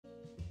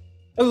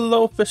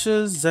Hello,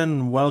 fishes,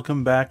 and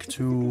welcome back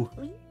to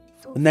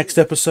the next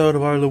episode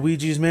of our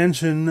Luigi's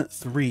Mansion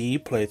 3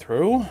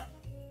 playthrough.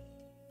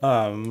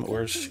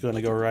 We're just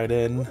gonna go right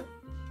in.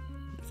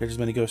 Get as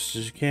many ghosts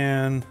as you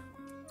can.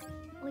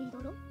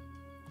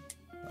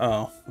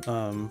 Oh,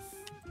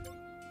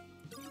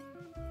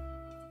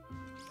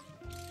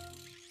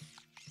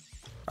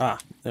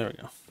 there we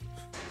go.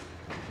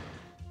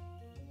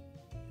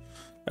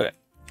 Okay,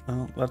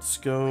 well, let's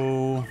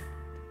go.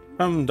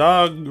 Come,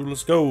 dog,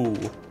 let's go.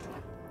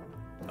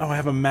 Oh, I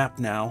have a map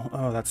now.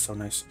 Oh, that's so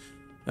nice.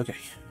 Okay.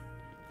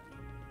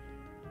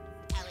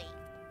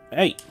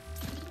 Hey!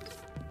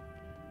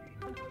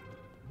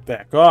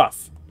 Back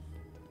off!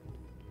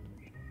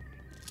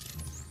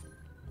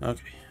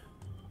 Okay.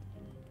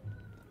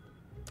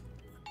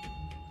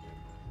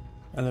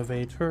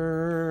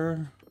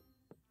 Elevator.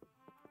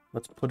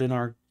 Let's put in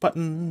our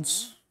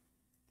buttons.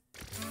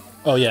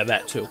 Oh yeah,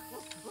 that too.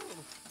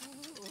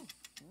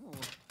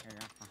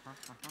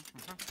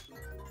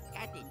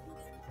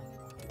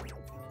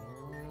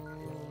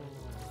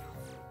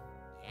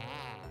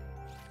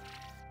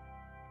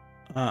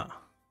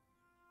 Ah.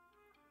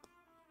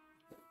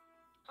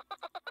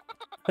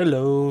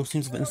 Hello.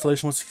 Seems like the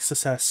installation was a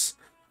success.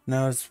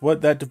 Now, as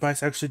what that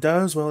device actually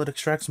does, well, it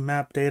extracts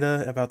map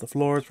data about the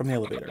floors from the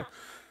elevator.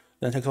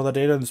 Then it takes all that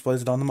data and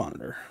displays it on the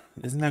monitor.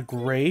 Isn't that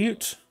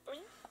great?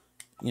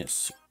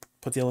 Yes.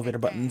 Put the elevator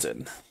buttons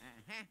in.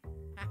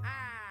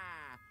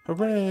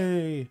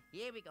 Hooray!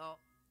 Here we go.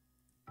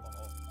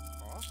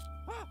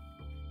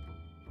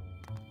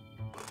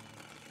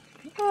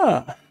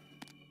 Ah.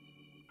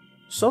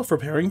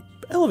 Self-repairing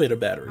elevator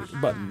battery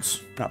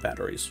buttons. Not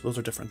batteries. Those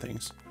are different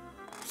things.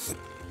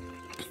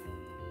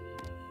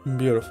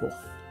 Beautiful.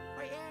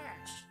 Oh,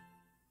 yes.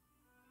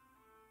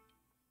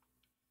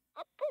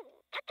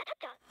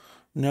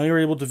 Now you're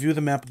able to view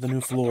the map of the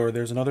new floor.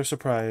 There's another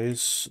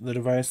surprise. The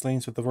device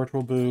links with the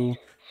virtual boo.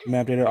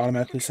 Map data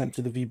automatically sent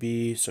to the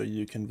VB, so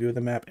you can view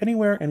the map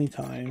anywhere,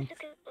 anytime.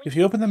 If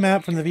you open the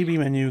map from the VB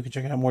menu, you can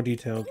check out more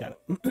detail. Got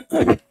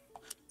it.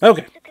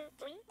 Okay.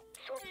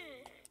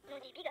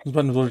 This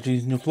button will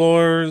these new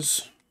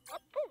floors.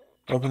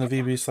 Open the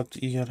VB, select the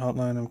EGAT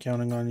hotline. I'm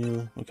counting on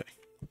you. Okay.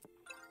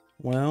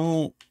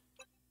 Well,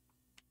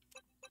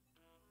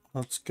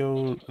 let's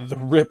go the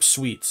RIP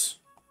suites.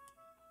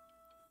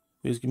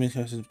 Please give me a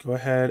message. Go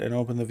ahead and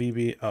open the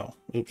VB. Oh,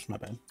 oops, my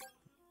bad.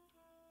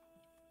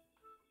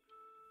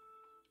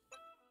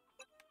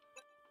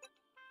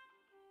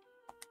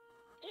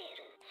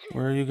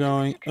 Where are you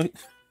going?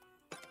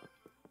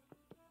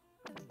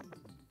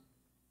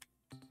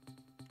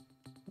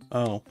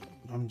 Oh,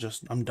 I'm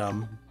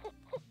dumb.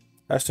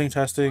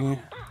 Testing.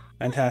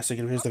 Fantastic.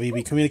 It appears the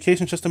VB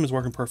communication system is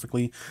working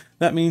perfectly.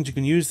 That means you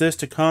can use this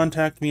to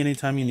contact me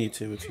anytime you need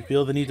to. If you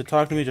feel the need to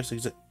talk to me, just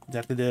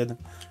exactly did.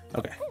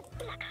 Okay.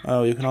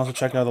 Oh, you can also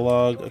check out the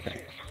log.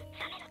 Okay.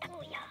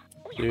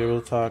 So you're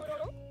able to talk.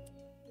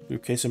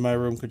 Briefcase in my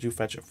room. Could you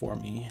fetch it for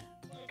me?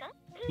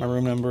 My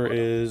room number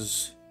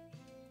is...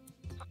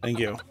 Thank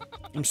you.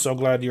 I'm so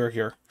glad you're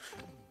here.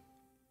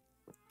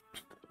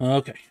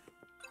 Okay.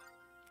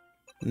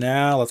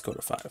 Now let's go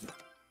to 5.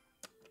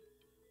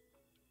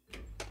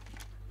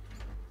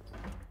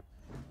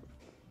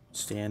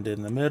 Stand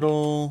in the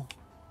middle.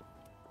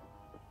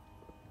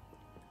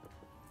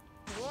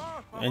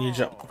 And you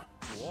jump.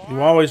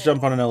 You always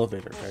jump on an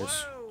elevator,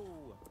 guys.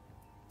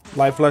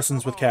 Life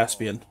lessons with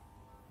Caspian.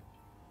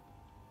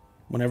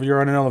 Whenever you're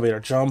on an elevator,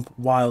 jump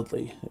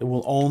wildly. It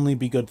will only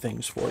be good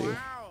things for you.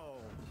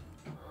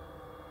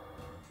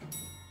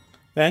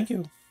 Thank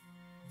you.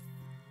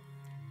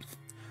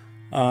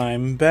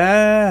 I'm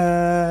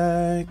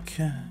back.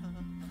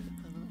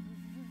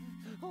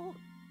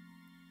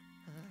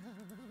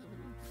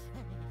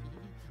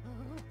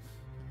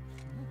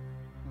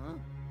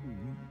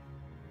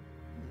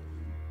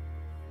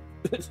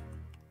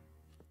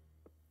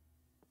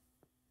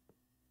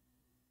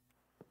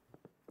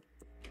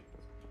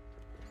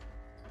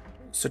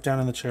 Sit down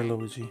in the chair,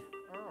 Luigi.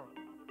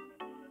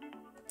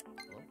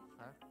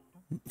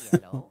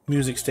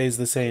 Music stays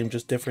the same,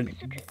 just different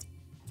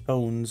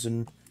tones.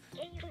 And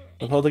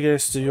the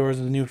poltergeist of yours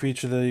is a new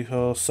feature that you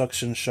call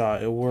suction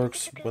shot. It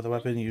works with a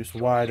weapon used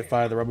Y to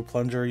fire the rubber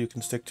plunger. You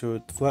can stick to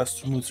it flat,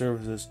 smooth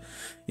surfaces.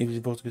 You can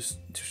both to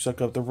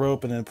suck up the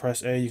rope and then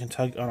press A. You can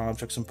tug on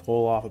objects and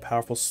pull off a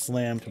powerful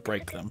slam to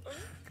break them.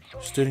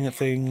 Shooting at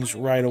things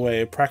right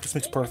away. Practice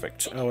makes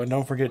perfect. Oh, and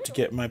don't forget to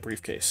get my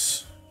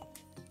briefcase.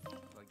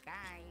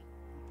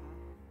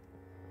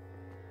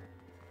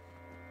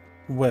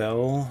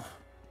 Well...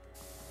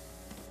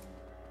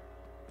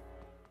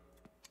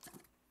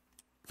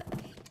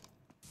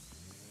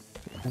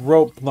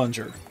 Rope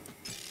plunger.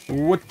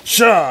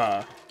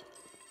 Whatcha?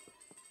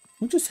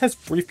 Who just has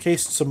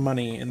briefcased some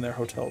money in their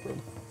hotel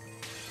room?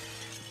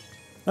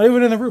 Not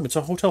even in the room, it's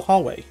a hotel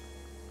hallway.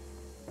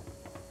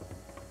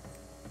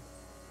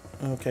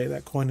 Okay,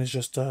 that coin is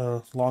just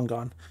long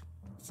gone.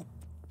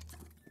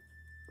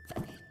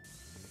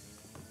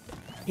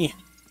 Eh.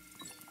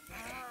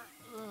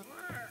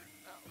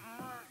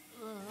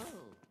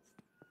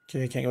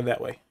 Okay, I can't go that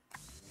way.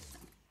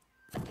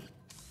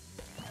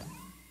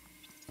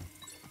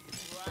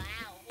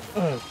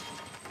 Ugh.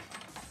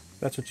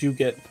 That's what you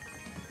get.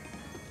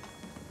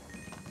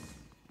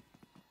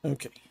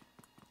 Okay.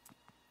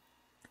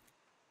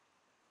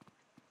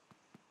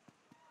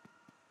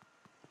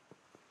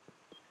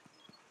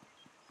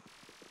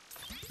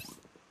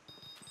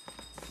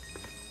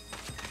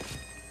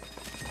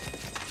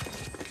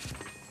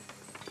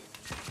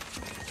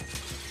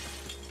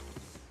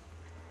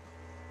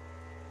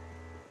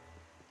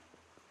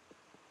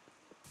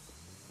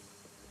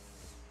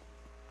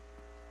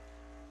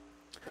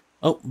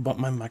 Oh, bumped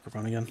my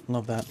microphone again.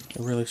 Love that.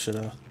 I really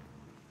should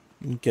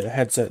get a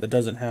headset that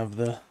doesn't have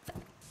the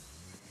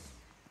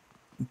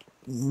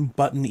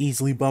button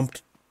easily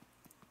bumped.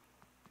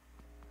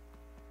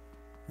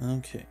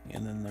 Okay,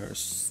 and then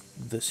there's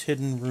this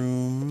hidden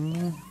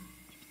room.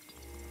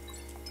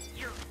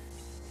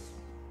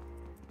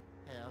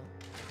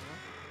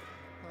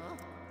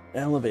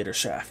 Elevator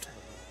shaft.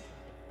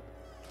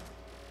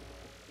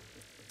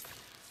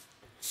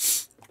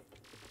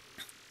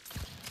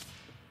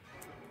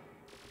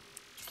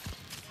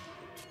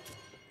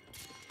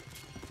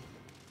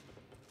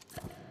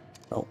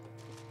 Oh.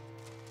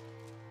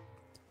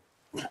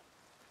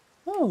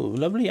 Oh,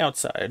 lovely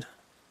outside.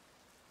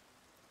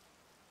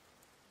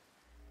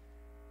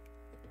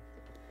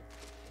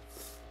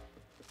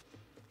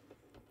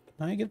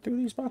 Can I get through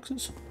these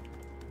boxes?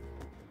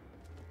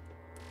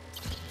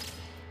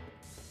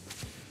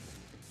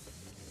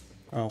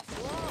 Oh.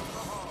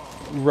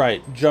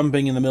 Right,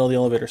 jumping in the middle of the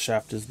elevator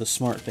shaft is the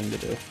smart thing to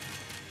do.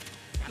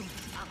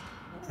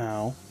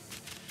 Ow.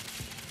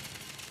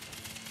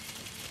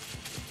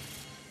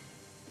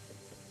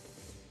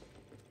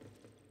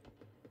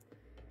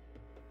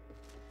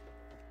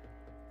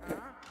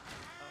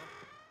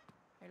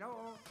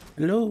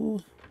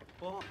 Hello.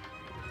 Hello?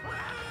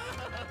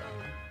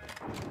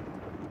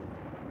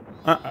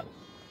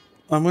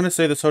 I'm gonna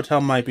say this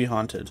hotel might be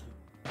haunted.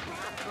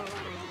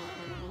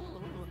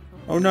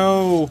 Oh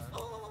no!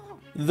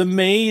 The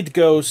maid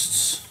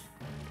ghosts!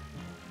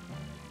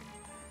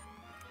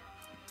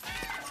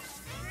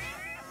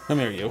 Come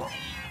here, you.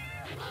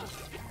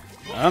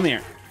 Come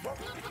here.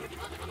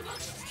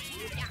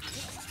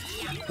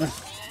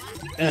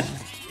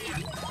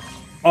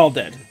 All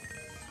dead.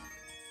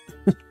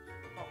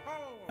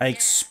 I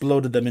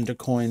exploded them into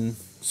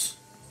coins.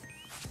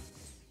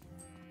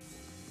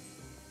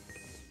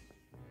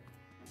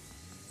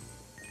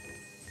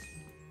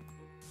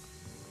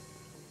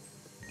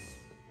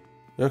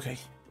 Okay.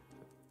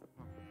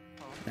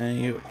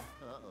 And you.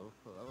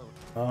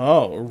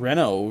 Oh,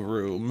 Reno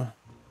room.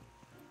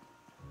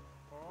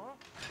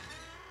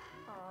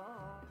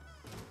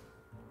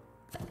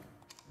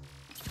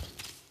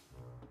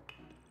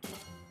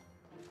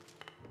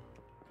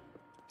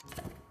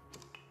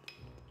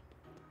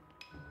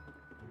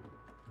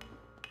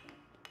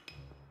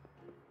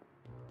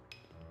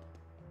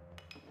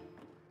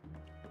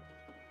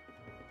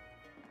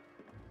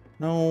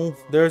 No,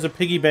 there's a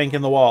piggy bank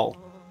in the wall.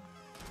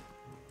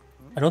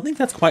 I don't think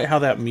that's quite how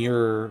that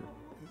mirror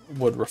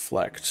would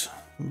reflect,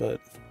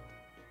 but...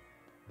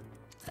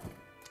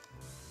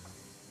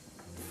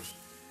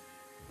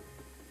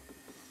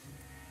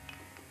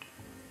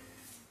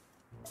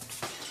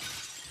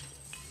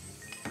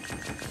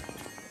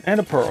 And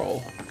a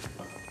pearl.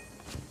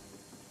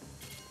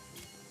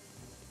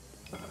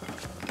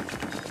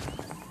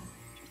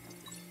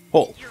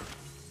 Pull.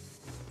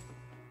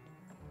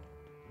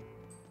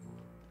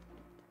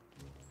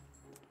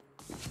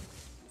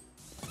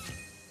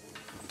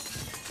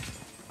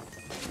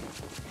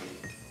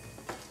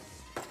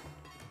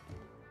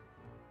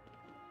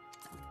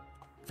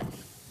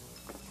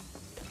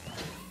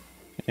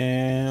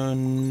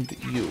 And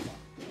you.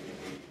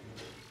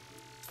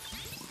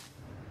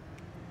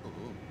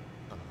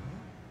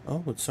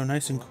 Oh, it's so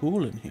nice and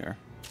cool in here.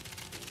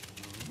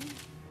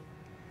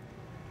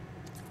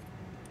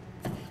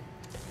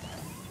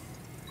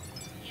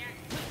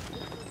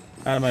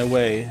 Out of my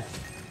way.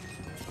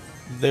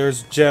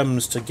 There's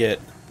gems to get.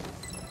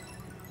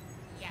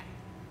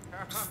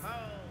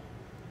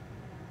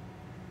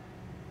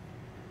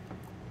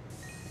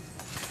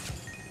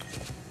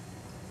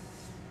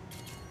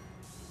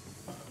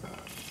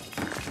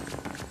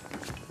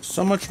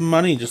 So much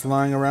money just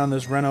lying around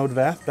this Renoed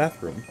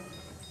bathroom.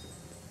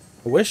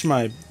 I wish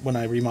when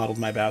I remodeled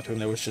my bathroom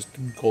there was just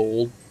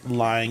gold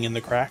lying in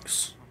the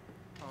cracks.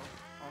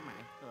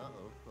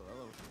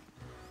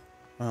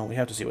 Well, we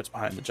have to see what's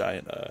behind the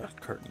giant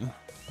curtain.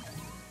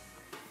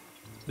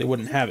 They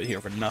wouldn't have it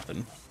here for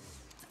nothing.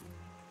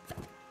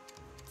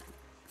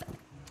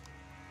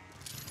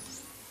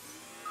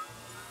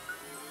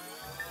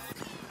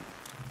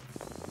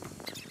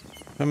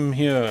 Come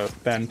here,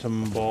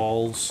 phantom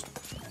balls.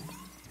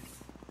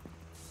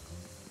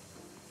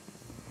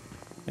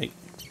 Hey.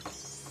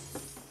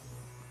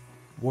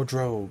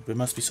 Wardrobe. There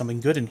must be something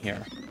good in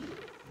here.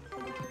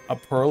 A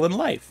pearl in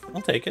life.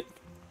 I'll take it.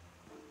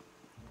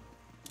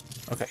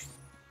 Okay.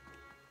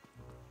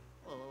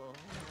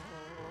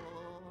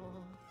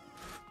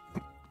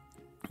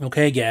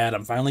 Okay, Gad,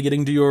 I'm finally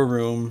getting to your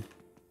room.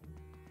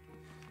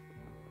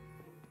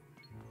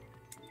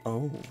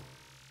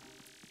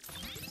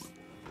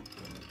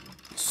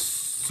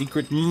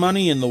 secret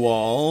money in the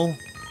wall.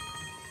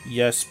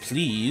 Yes,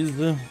 please.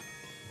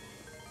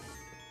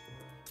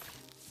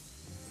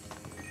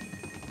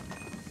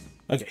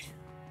 Okay.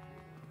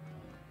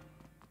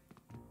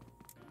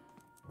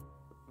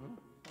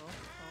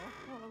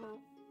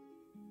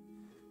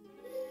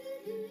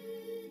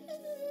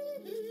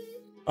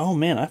 Oh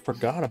man, I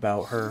forgot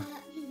about her.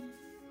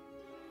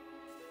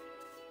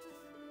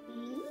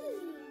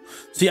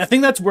 See, I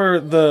think that's where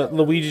the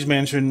Luigi's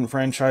Mansion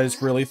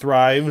franchise really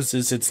thrives,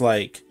 is it's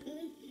like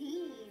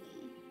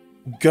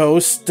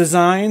ghost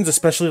designs,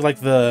 especially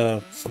like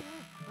the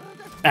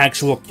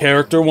actual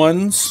character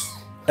ones.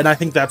 And I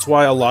think that's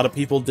why a lot of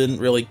people didn't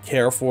really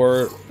care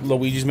for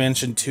Luigi's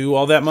Mansion 2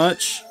 all that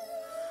much.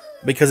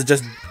 Because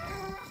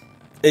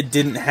it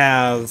didn't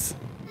have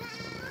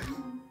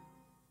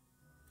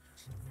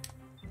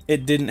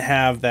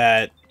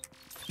that,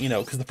 you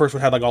know, because the first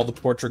one had like all the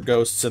portrait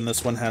ghosts, and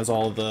this one has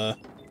all the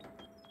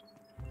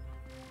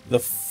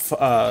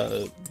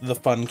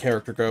fun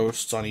character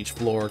ghosts on each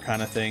floor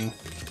kind of thing.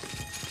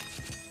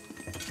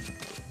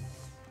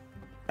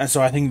 And so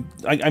I think,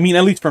 I mean,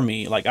 at least for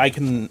me, like, I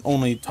can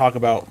only talk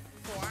about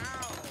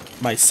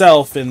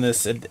myself in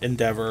this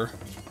endeavor.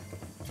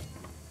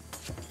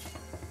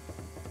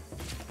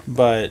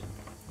 But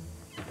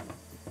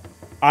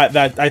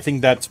I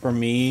think that's, for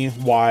me,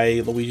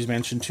 why Luigi's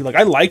Mansion 2... Like,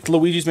 I liked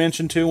Luigi's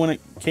Mansion 2 when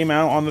it came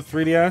out on the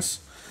 3DS.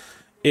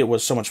 It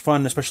was so much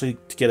fun, especially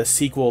to get a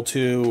sequel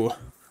to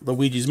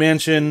Luigi's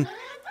Mansion.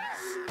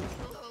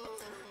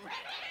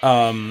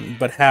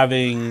 But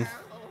having...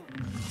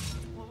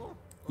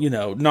 You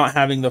know, not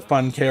having the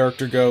fun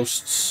character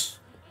ghosts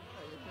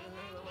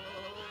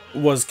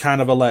was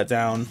kind of a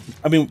letdown.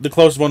 I mean, the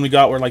closest one we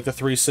got were like the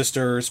three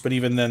sisters, but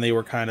even then they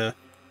were kind of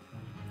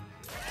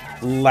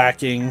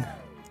lacking.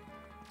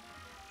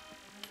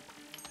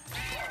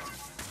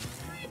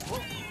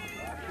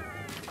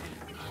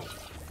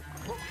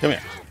 Come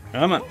here.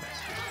 Come on.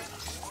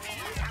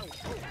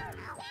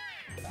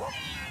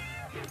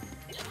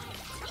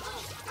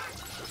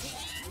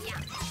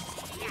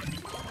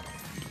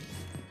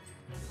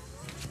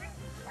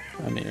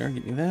 Come here,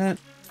 give me that.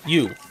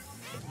 You.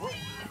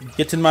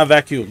 Get in my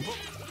vacuum.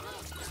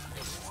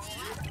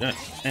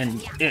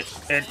 And.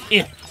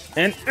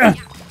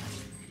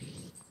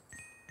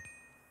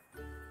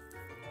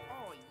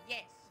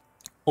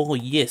 Oh,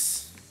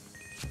 yes.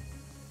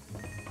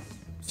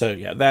 So,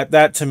 yeah,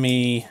 that to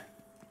me...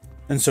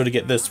 And so to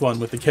get this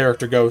one with the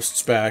character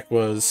ghosts back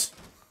was...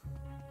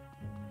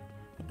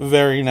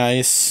 very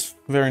nice.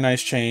 Very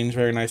nice change.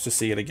 Very nice to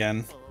see it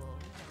again.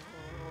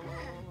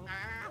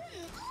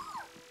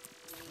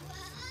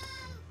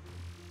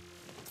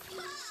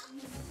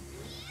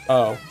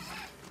 Oh.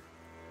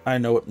 I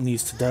know what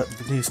needs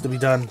to be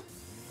done.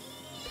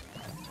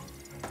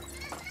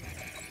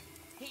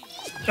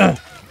 This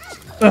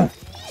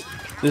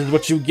is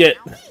what you get.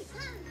 Come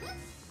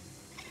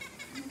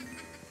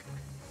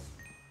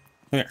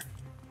here.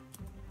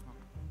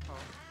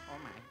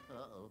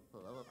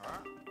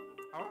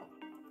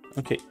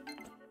 Okay.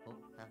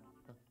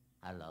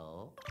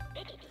 Hello.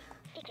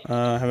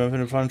 Have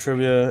infinite fun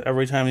trivia.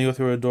 Every time you go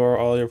through a door,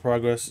 all your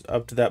progress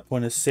up to that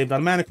point is saved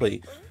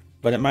automatically.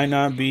 But it might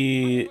not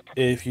be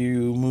if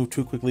you move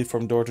too quickly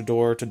from door to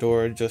door to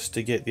door. Just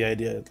to get the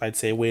idea, I'd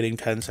say waiting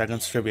 10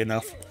 seconds should be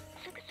enough.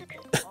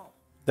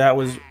 That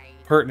was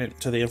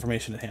pertinent to the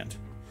information at hand.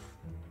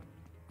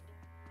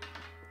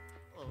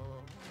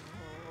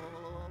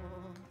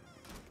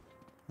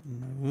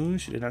 No,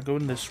 she did not go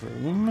in this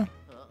room.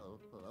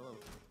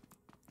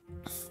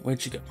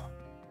 Where'd she go?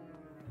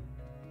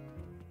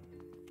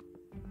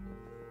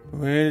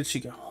 Where did she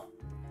go?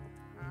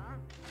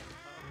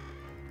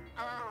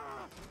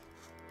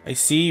 I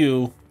see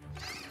you.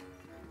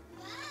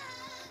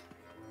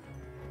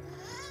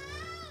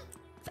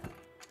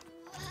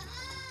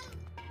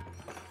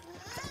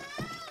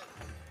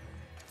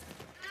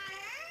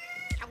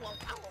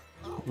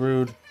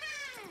 Rude.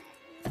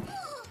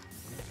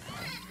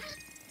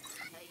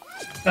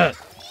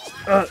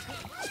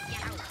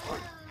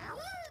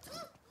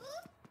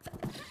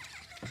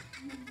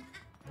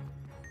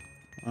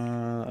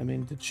 I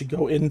mean, did she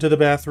go into the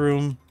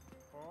bathroom?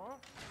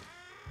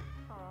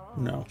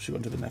 No, she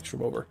went to the next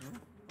room over.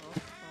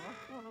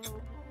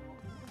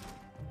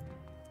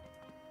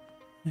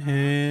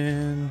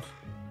 And...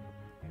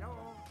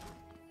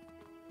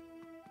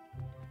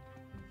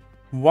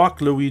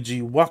 walk,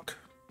 Luigi, walk.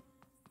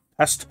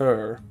 Past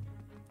her.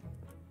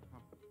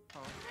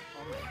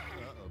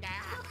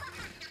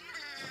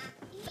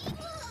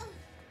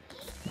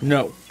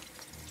 No.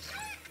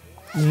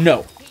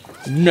 No.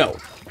 No.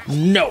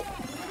 No.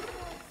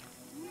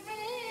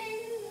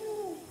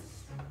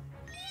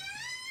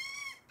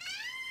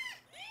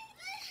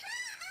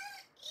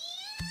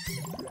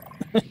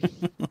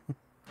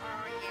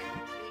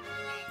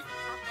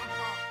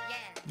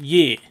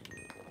 Yeah.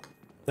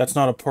 That's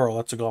not a pearl,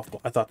 that's a golf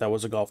ball. I thought that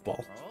was a golf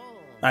ball.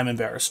 I'm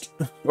embarrassed.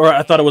 Or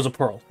I thought it was a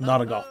pearl,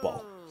 not a golf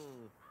ball.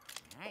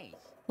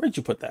 Where'd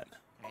you put that?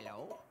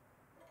 Hello.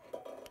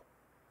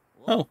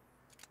 Oh.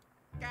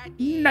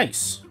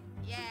 Nice.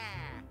 Yeah.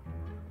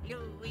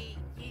 Luigi.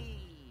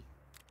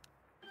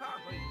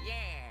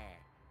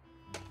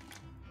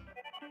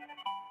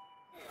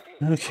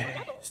 Okay.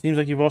 Seems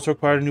like you've also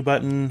acquired a new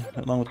button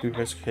along with your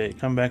press. Okay,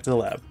 come back to the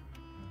lab.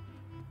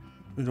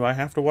 Do I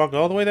have to walk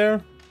all the way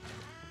there?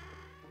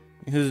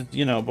 Because,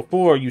 you know,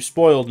 before you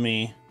spoiled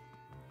me.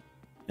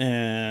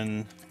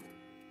 And...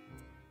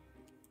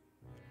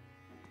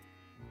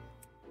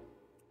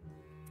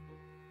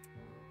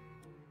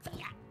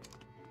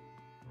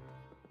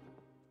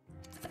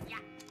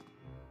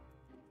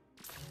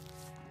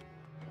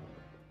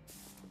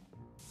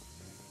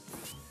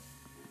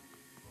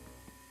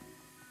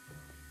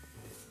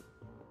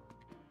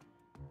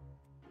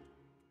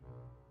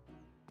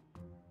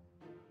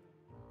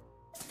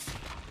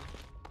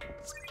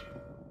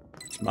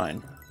 it's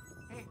mine.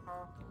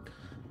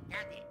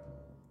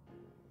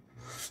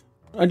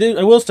 I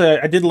will say,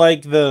 I did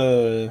like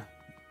the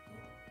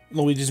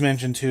Luigi's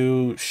Mansion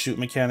 2 shoot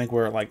mechanic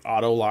where it, like,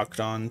 auto-locked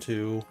on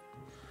to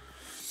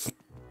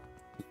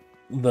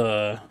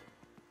the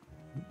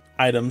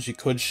items you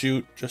could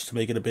shoot just to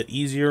make it a bit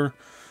easier.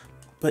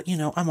 But, you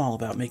know, I'm all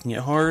about making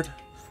it hard,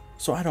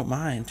 so I don't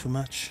mind too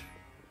much.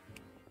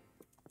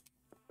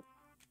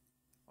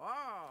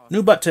 Oh.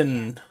 New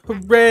button!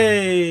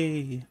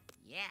 Hooray!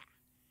 Yeah.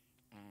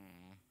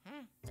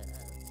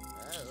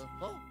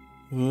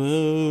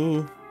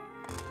 Whoa.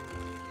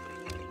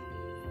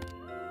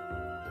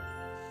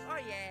 Oh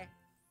yeah.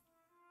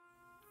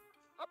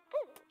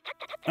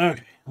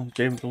 Okay,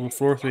 James, go to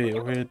floor 3.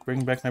 Okay,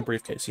 bring back my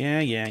briefcase.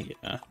 Yeah.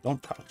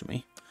 Don't talk to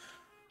me.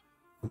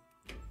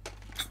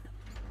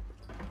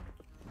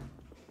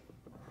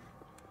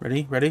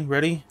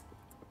 Ready?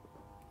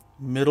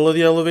 Middle of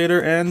the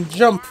elevator and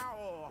jump!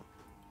 Wow.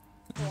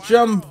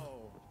 Jump!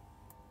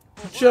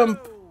 Wow. Jump!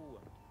 Whoa.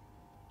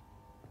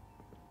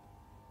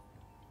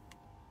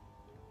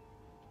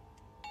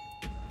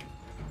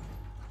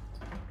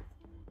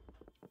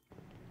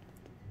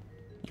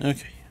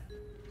 Okay.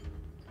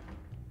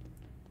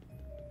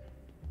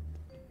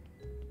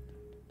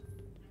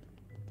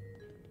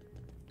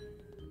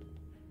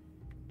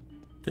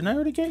 Didn't I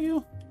already get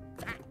you?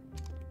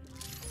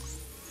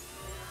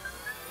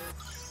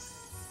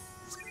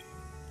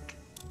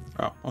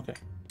 Oh, okay.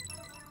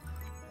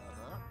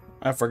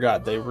 I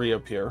forgot they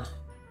reappear.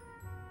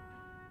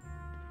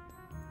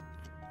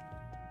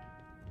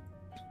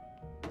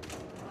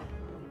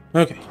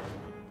 Okay.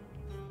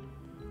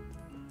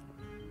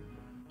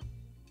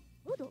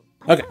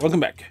 Okay, welcome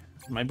back.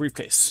 My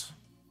briefcase.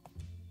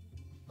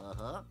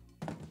 Whoa.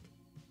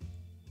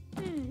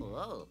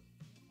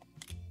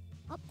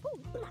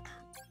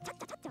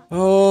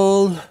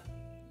 Oh.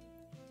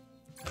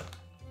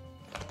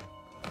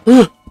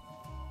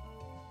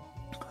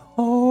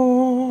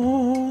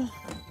 Oh.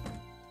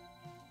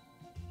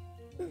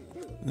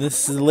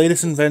 This is the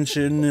latest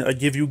invention. I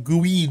give you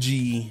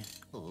Luigi.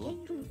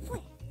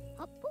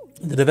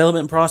 The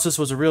development process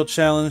was a real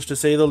challenge, to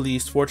say the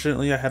least.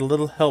 Fortunately, I had a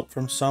little help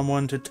from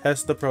someone to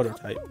test the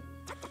prototype.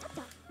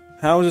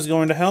 How is this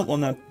going to help? Well,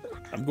 now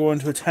I'm going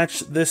to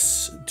attach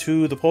this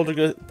to the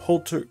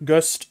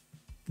Poltergust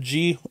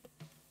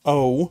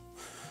G.O.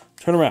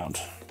 Turn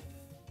around.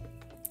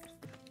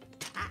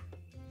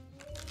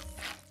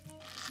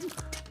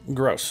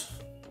 Gross.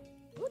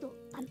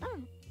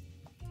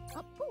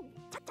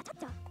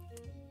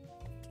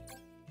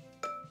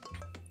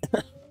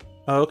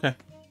 Oh, okay.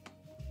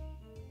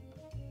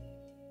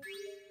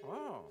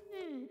 Oh.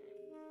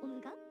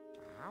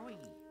 Owie.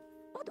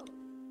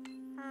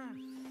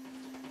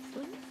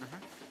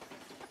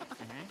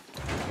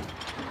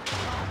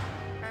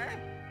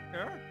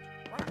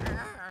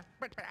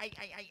 But I.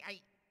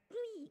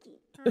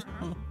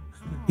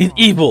 He's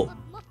evil.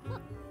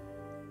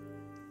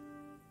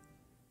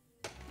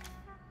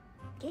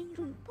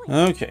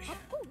 Okay.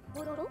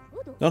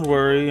 Don't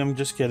worry, I'm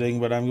just kidding,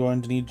 but I'm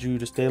going to need you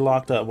to stay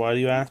locked up. Why do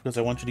you ask? Because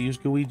I want you to use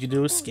Luigi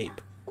to escape.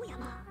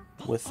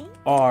 With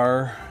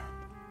R.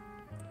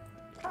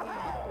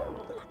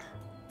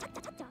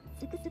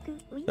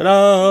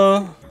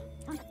 Ta-da!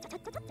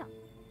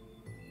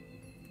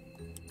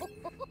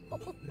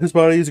 His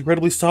body is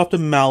incredibly soft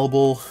and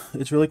malleable.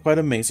 It's really quite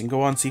amazing.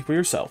 Go on, see for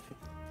yourself.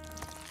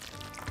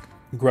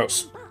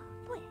 Gross.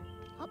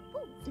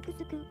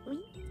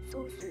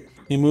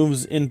 He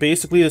moves in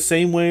basically the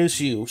same way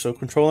as you, so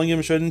controlling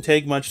him shouldn't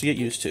take much to get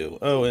used to.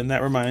 Oh, and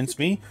that reminds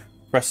me,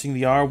 pressing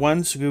the R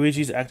once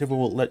Luigi's active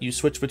will let you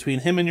switch between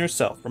him and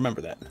yourself.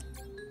 Remember that.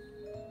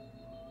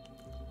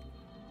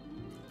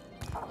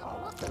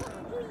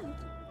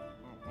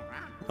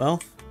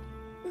 Well,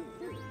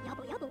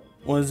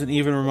 wasn't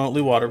even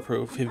remotely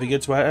waterproof. If he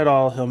gets wet at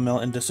all, he'll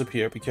melt and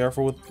disappear. Be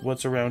careful with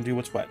what's around you,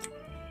 what's wet.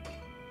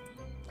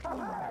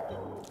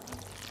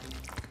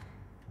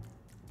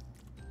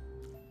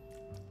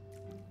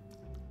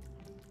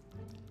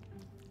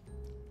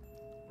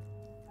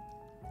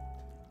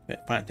 Okay,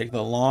 fine, take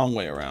the long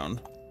way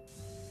around.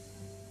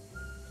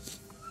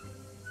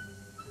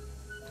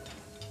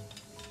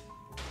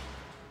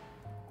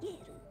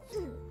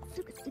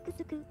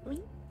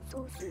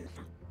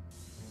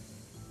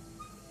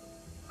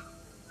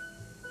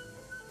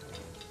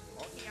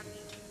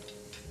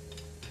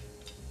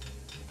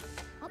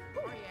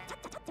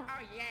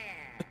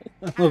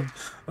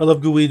 I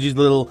love Luigi's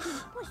little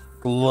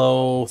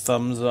slow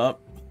thumbs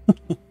up.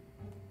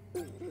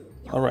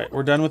 Alright,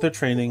 we're done with our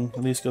training.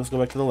 At least let's go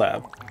back to the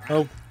lab.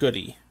 Oh,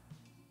 goody.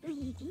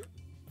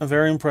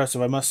 Very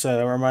impressive, I must say.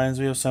 That reminds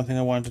me of something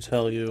I wanted to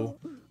tell you.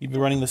 You've been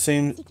running the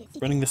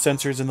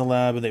sensors in the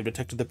lab, and they've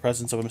detected the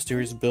presence of a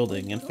mysterious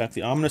building. In fact,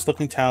 the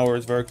ominous-looking tower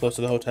is very close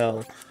to the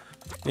hotel.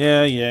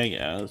 Yeah.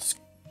 It's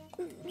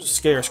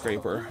scare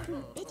scraper.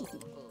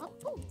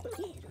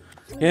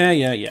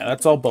 Yeah.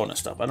 That's all bonus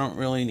stuff. I don't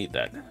really need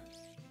that.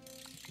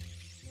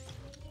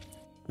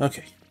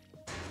 Okay.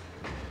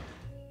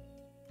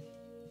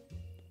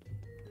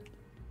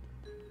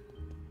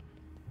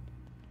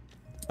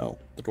 Oh,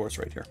 the door's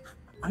right here.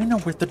 I know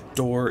where the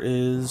door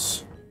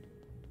is.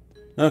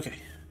 Okay.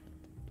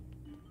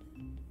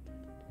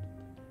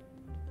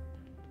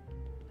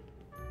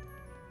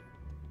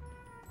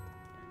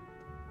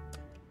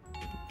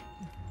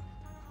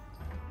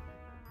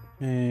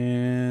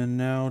 And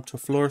now to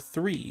floor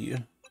 3.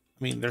 I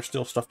mean, there's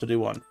still stuff to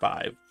do on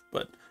 5,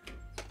 but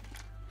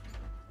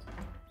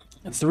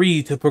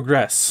 3 to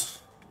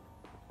progress.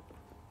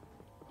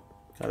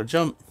 Gotta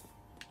jump.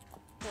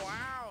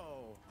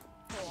 Wow.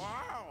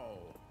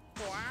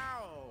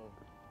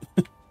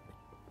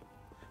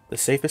 The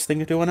safest thing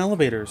to do on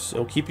elevators.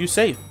 It'll keep you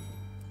safe.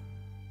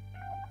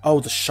 Oh,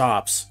 the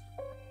shops.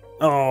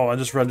 Oh, I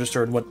just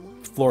registered what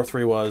floor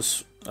 3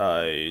 was.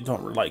 I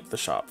don't like the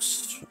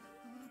shops.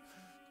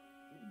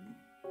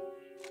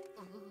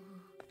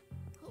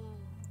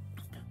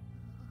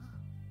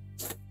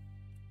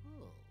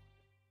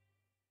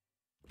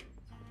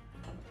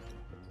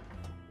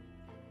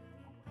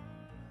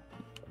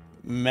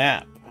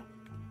 Map.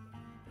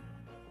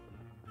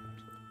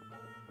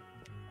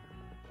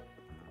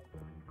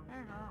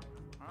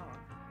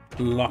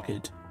 Lock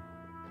it.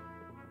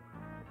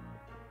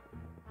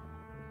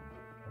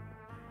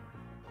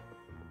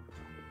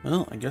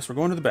 Well, I guess we're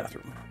going to the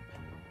bathroom.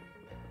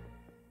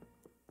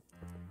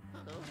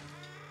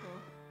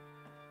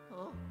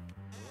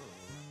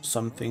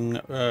 Something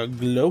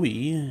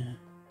glowy.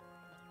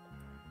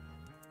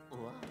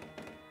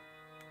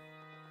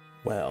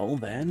 Well,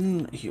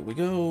 then, here we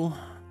go.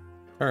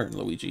 Turn,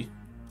 Luigi.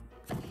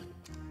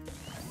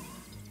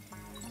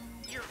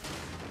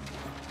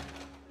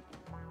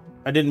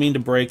 I didn't mean to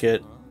break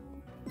it.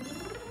 Oh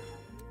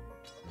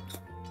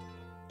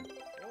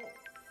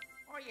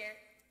yeah.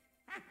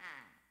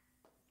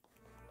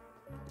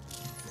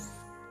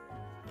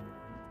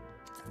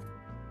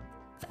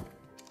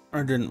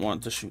 I didn't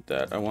want to shoot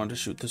that. I wanted to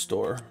shoot this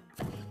door.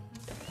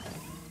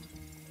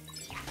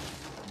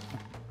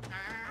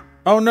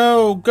 Oh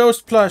no!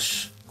 Ghost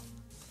plush!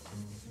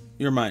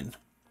 You're mine.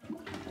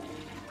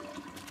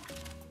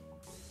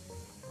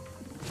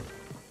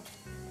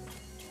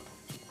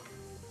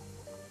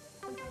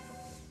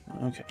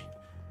 Okay.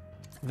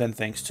 Then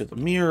thanks to the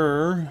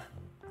mirror...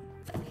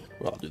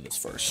 Well, I'll do this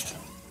first.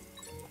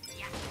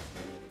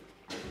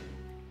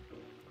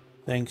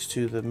 Thanks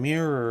to the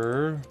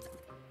mirror...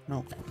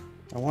 No.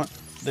 I want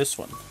this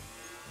one.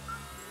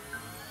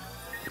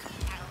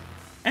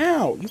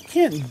 Ow! You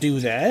can't do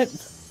that!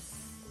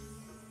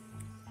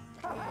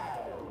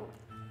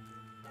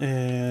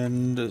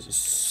 And...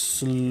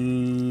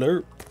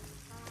 slurp.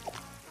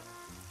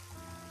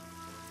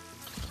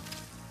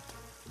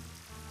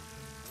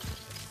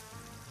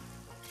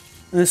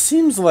 And it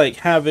seems like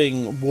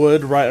having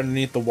wood right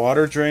underneath the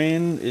water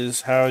drain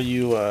is how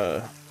you,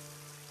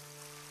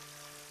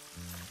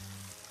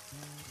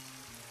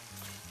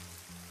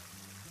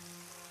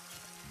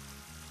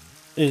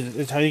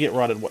 is how you get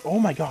rotted wood. Oh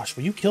my gosh,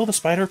 will you kill the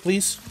spider,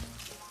 please?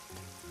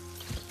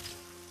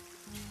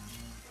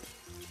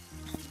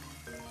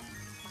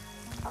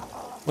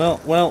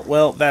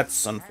 Well,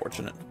 that's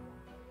unfortunate.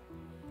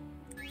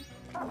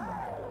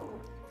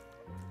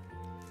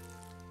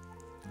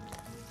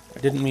 I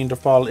didn't mean to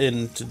fall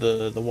into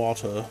the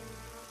water.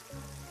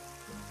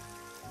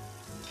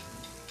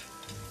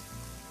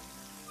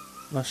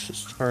 Let's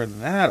just turn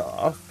that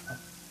off.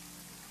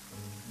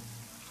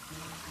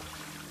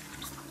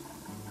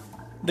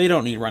 They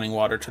don't need running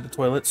water to the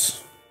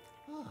toilets.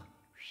 Oh,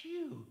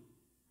 phew.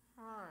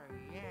 Oh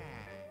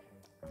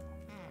yeah.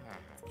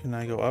 Can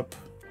I go up?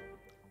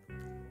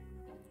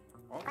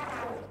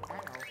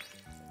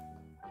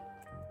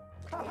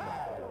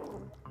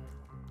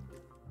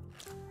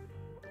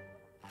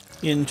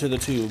 Into the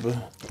tube.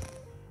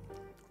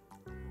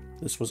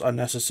 This was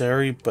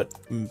unnecessary, but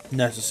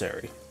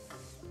necessary.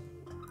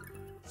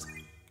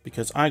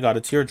 Because I got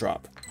a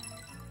teardrop.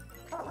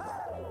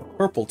 A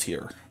purple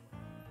tear.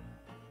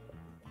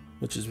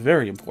 Which is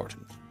very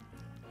important.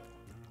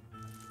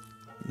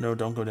 No,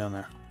 don't go down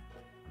there.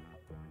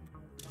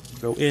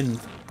 Go in.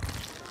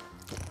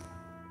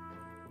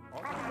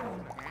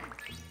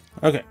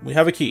 Okay, we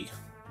have a key.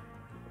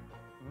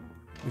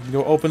 We can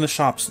go open the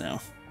shops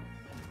now.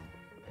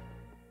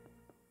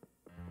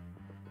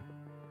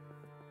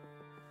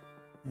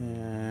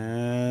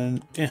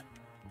 And...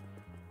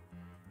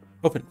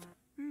 Open.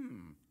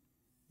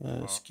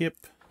 Skip.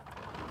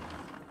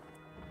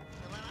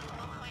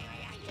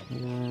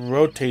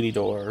 Rotating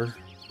door.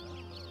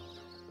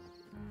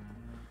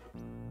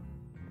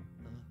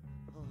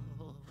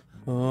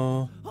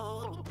 Oh.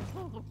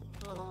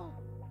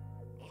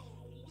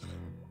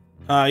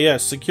 Ah,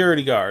 yes,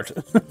 security guard.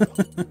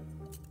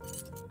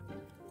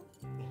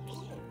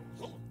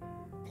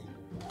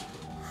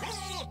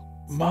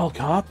 Mall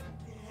cop?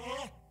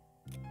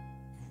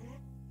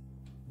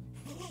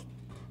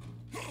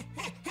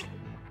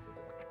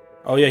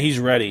 Oh yeah, he's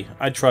ready.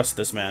 I trust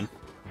this man.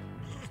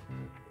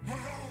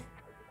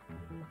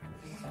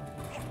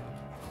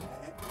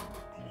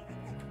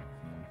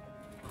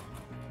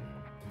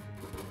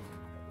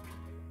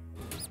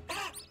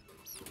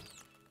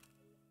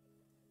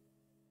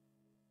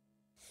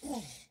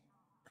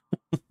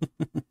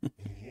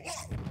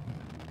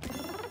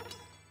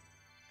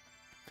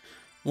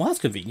 Well, that's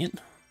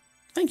convenient.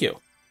 Thank you.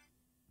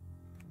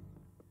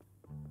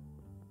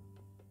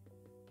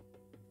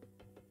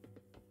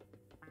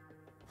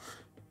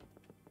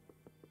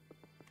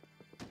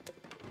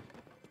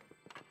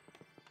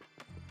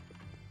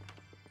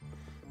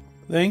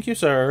 Thank you,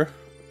 sir.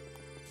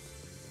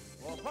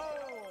 Whoa,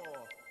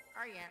 oh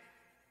yeah.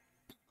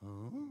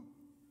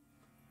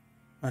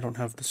 I don't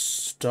have the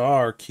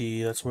star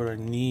key. That's what I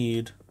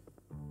need.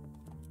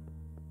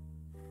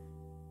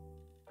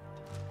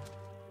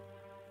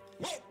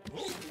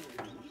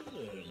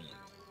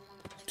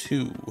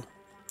 Two.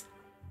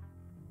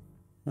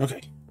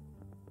 Okay.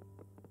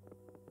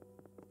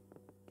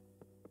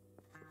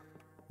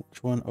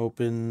 Which one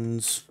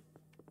opens?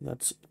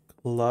 That's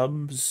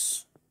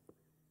clubs.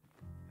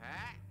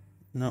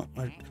 No,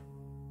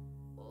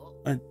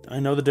 I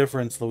know the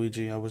difference,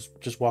 Luigi. I was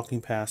just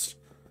walking past.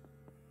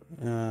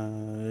 You.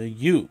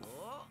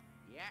 Oh,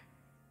 yeah.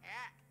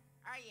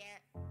 Oh yeah.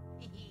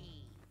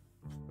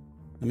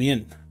 Let me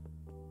in.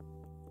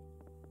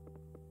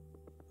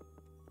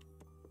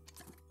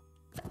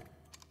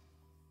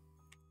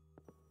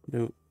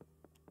 No.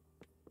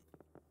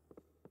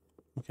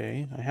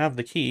 Okay, I have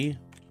the key.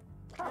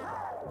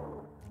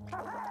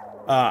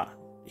 Ah,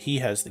 he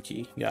has the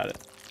key. Got it.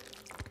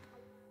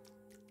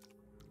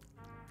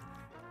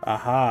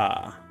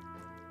 Aha.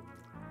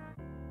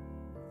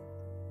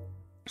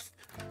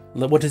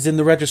 What is in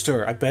the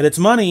register? I bet it's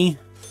money.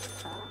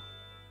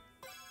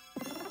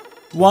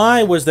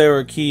 Why was there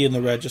a key in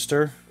the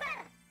register?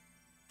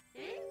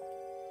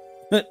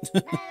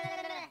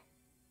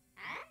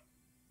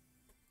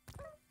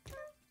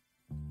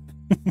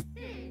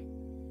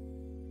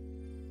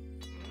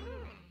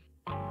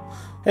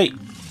 Hey,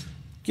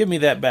 give me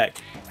that back.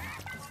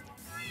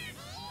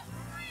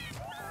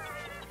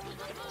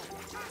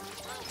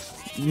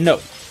 No.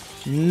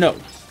 No.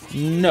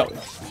 No.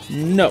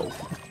 No.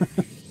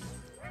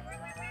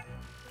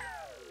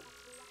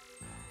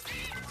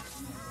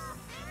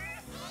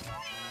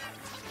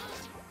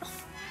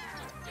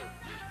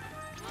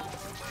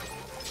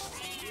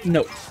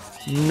 No.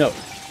 No.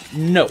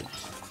 No.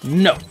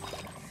 No.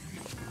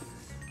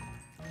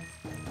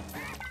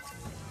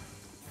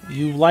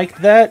 You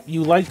liked that?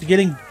 You liked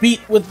getting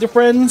beat with your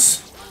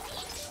friends?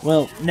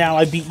 Well, now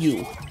I beat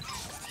you.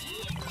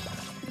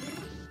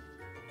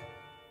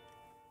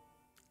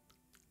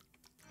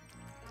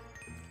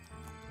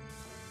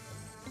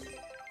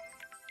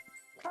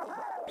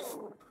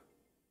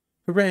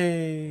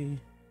 Hooray!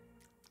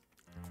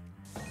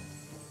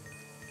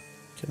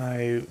 Can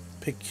I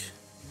pick...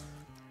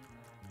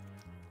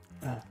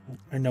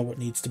 I know what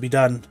needs to be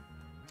done.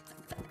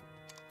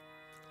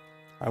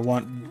 I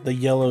want the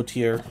yellow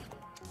tier.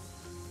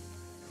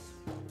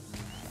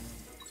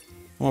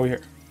 Come over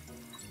here.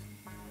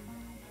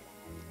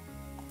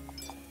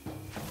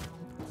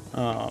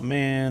 Oh,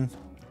 man.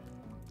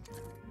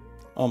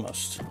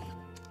 Almost.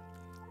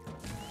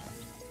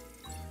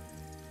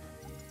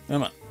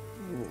 Come on.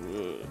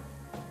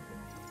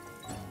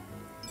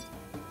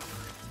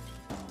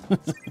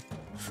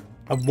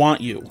 I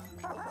want you.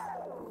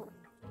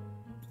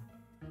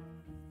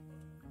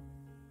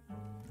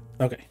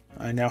 Okay,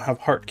 I now have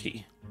heart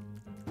key.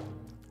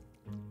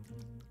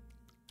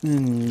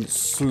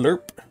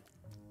 Slurp.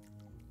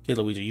 Okay,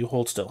 Luigi, you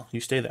hold still. You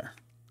stay there.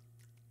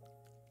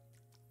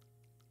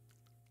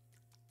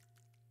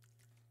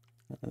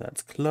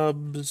 That's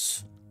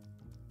clubs.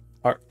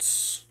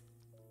 Hearts.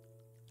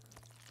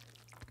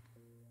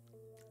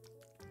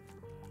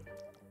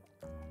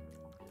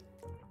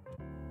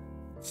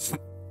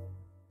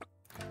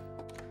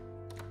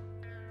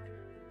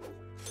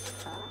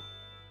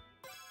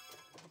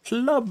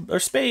 Club or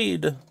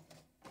spade.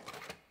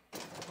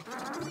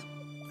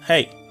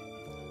 Hey.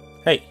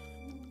 Hey.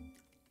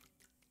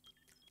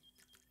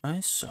 I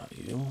saw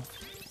you.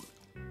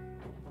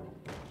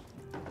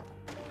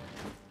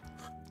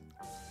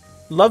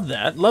 Love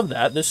that. Love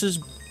that. This is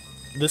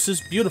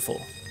beautiful.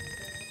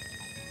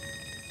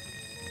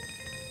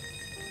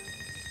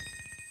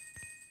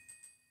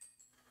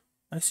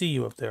 I see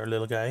you up there,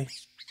 little guy.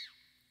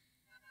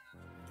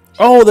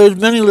 Oh, there's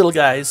many little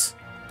guys.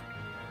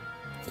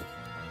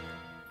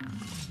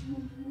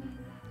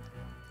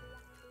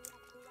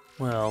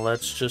 Well,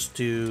 let's just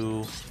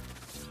do...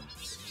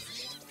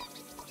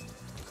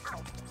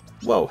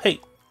 Whoa,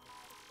 hey.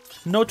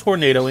 No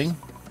tornadoing.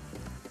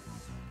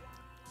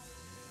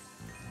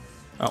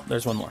 Oh,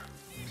 there's one more.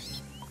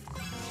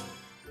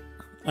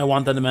 I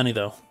want that money,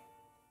 though.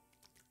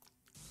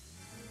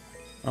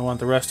 I want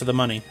the rest of the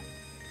money.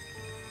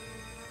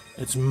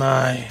 It's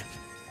mine.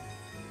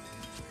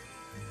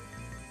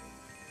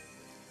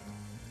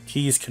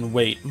 Keys can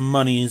wait.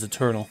 Money is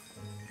eternal.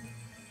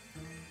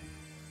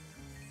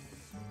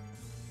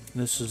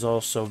 This is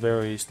also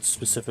very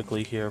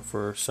specifically here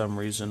for some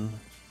reason.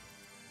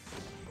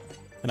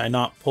 Can I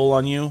not pull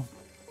on you?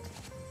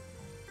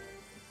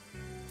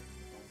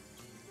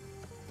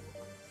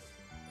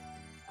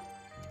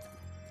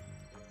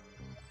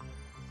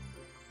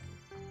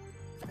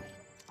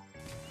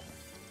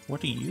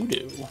 What do you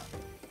do?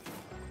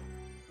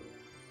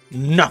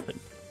 Nothing.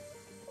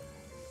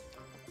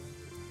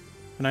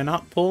 Can I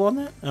not pull on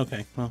that?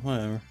 Okay, well,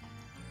 whatever.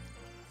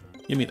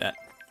 Give me that.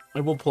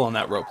 I will pull on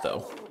that rope,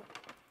 though.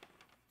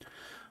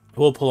 I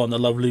will pull on the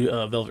lovely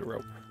velvet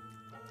rope.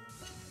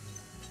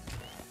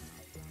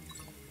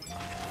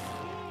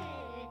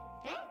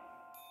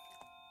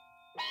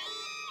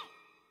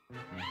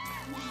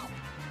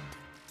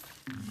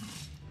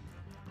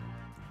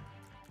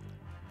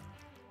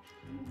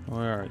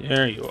 Where?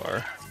 There you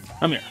are.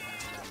 Come here.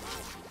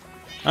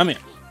 Come here.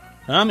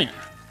 Come here.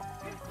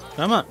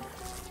 Come on.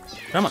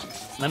 Come on.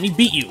 Let me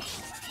beat you.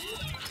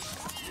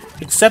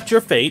 Accept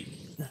your fate.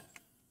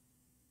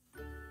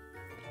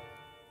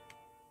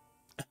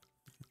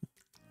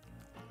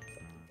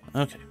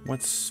 Okay,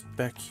 what's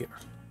back here?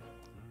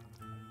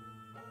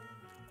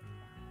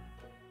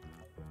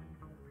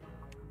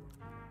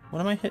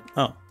 What am I hit?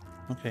 Oh,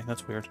 okay,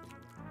 that's weird.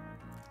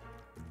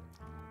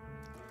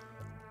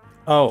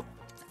 Oh.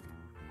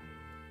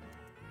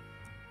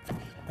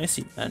 I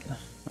see that.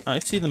 I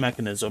see the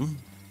mechanism.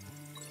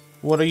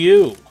 What are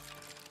you?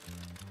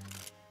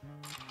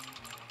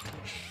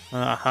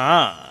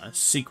 Aha!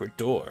 Secret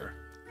door.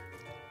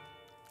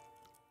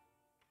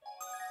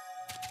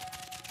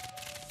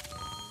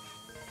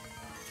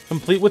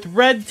 Complete with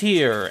red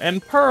tier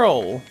and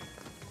pearl.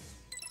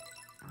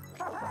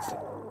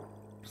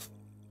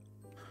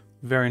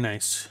 Very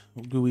nice.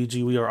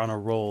 Luigi, we are on a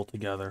roll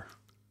together.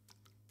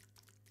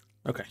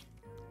 Okay.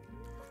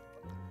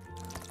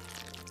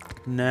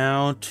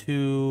 Now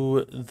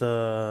to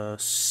the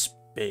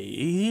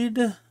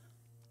spade.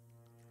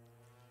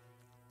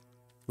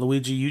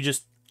 Luigi, you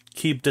just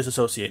keep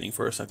disassociating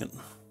for a second.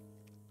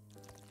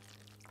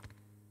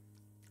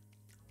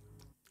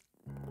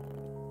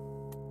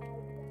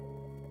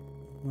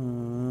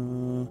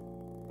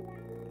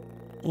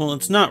 Well,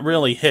 it's not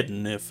really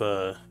hidden if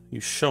you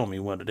show me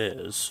what it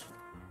is.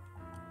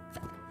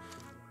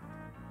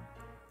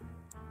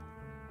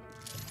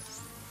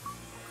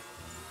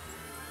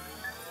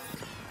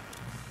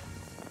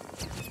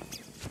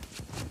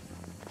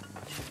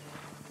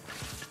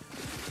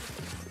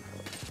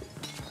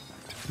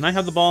 Can I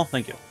have the ball?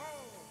 Thank you.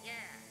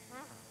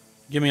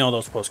 Give me all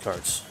those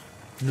postcards.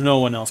 No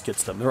one else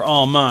gets them. They're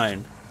all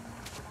mine.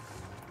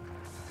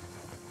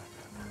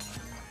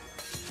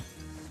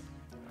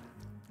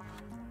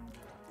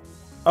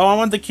 Oh, I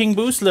want the King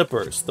Boo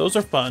slippers. Those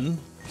are fun.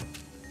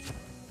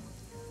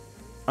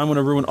 I'm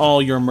gonna ruin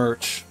all your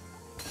merch.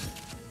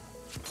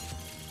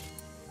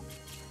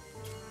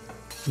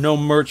 No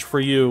merch for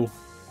you.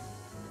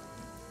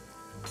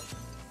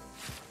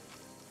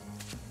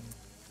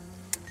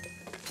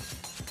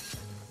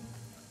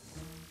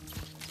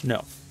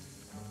 No.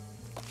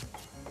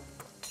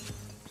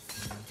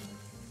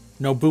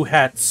 No Boo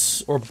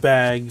hats or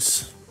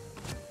bags.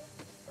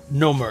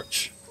 No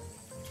merch.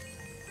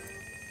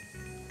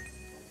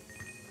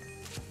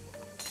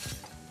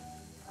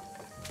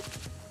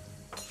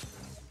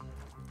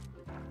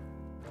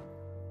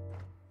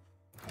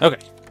 Okay.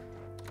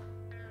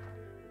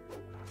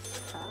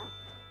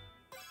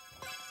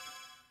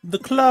 The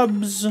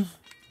clubs.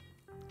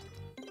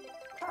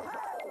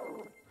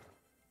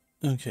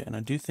 Okay, and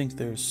I do think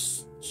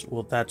there's...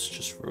 Well, that's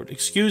just rude.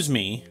 Excuse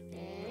me.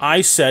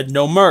 I said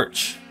no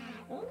merch.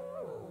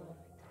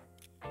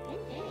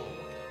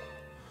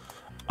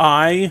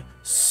 I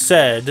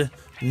said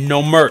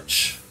no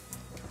merch.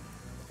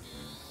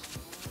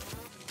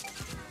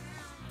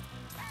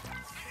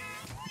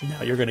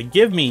 Now you're gonna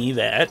give me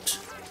that.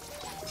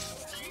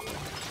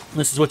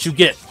 This is what you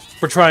get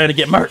for trying to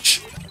get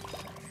merch.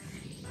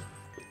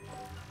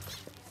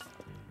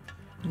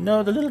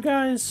 No, the little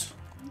guys.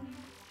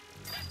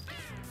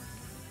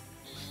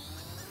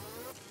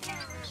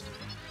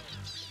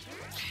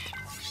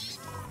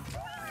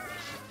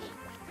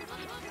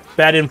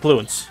 Bad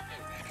influence.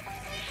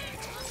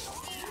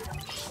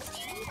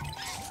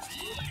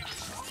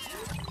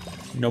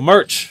 No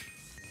merch.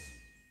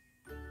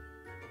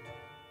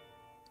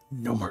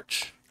 No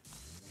merch.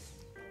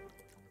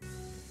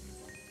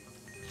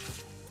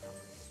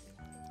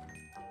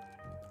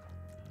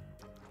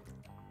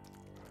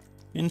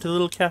 Into the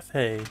little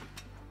cafe.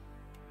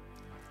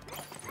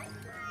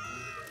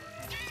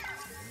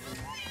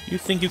 You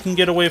think you can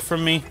get away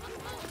from me?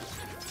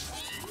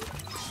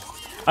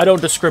 I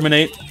don't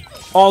discriminate.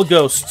 All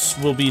ghosts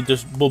will be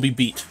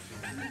beat.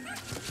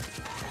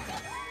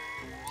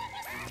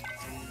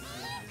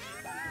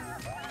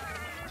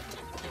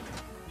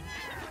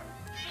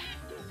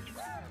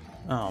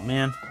 Oh,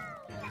 man.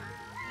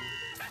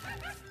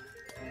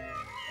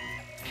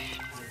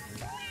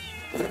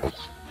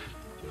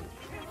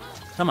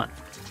 Come on.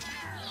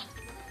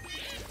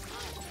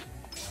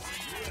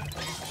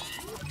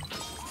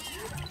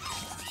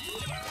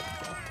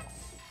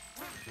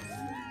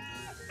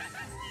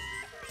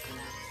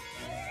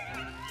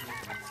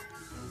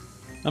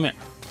 Come here.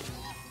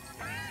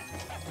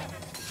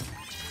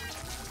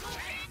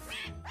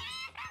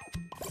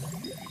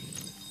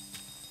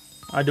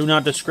 I do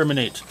not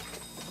discriminate.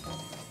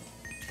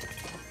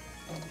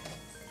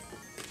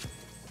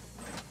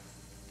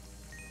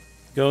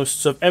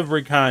 Ghosts of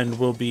every kind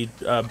will be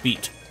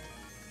beat.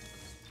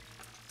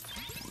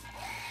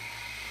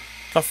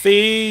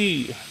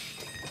 Coffee!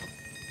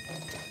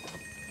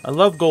 I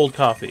love gold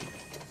coffee.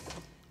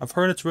 I've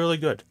heard it's really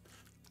good.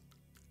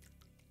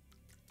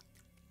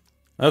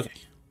 Okay.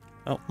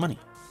 Oh, money.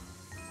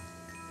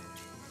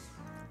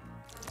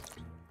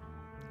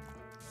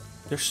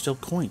 There's still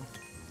coin.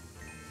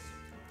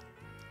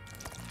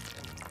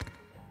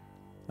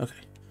 Okay.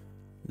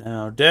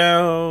 Now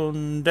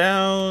down,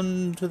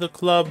 down to the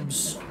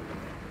clubs.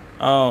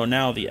 Oh,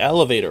 now the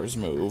elevators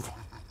move.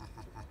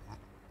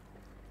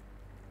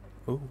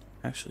 Oh,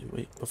 actually,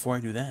 wait, before I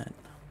do that.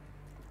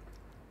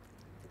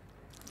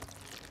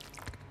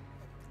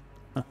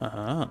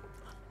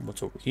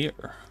 What's over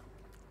here?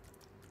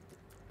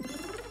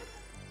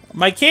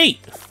 My key!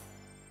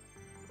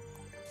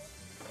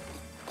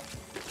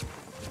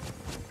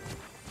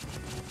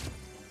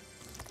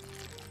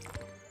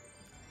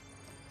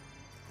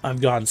 I've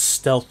gone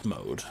stealth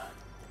mode.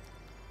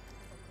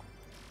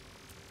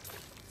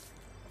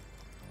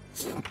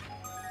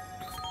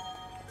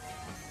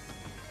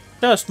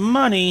 Just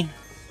money.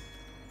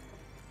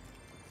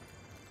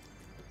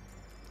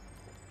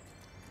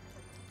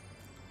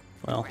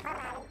 Well.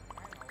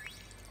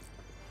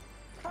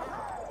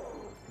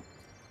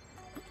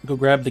 Go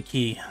grab the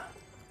key.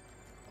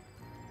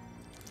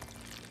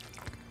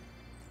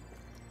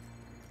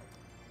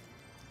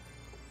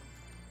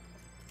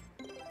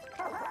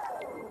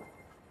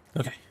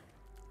 Okay.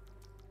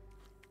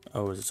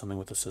 Oh, is it something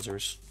with the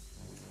scissors?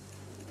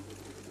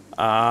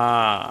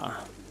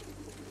 Ah.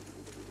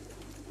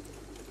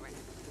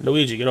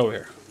 Luigi, get over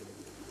here.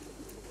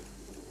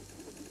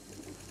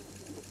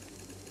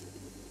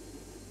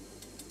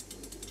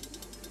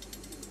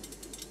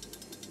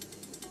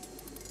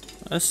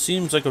 This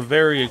seems like a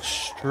very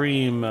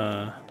extreme,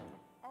 Oh,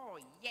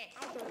 yeah.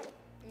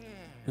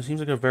 It seems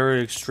like a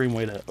very extreme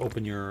way to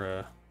open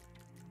your,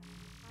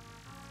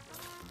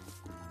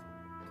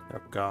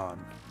 They're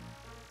gone.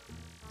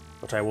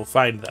 But I will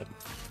find them.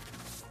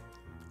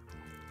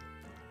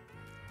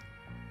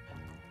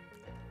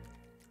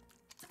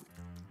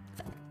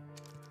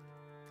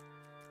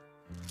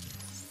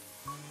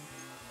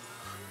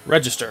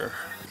 Register.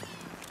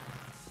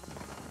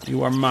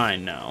 You are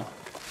mine now.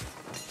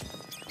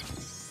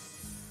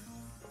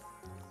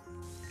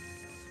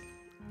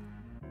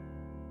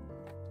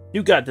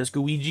 You got this,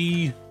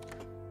 Luigi.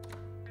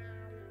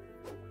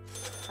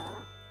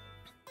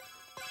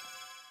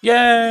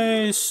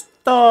 Yay,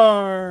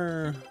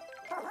 star!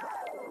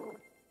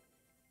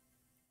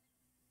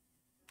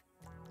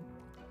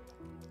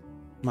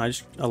 Am I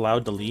just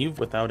allowed to leave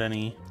without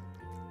any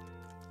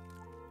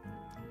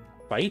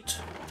fight?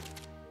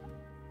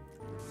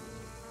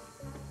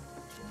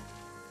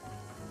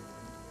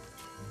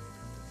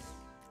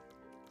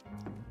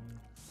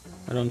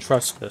 I don't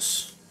trust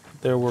this.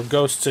 There were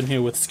ghosts in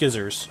here with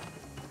skizzers.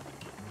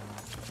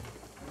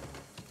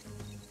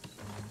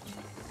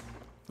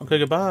 Okay,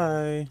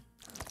 goodbye.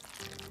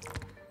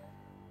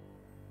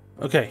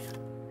 Okay.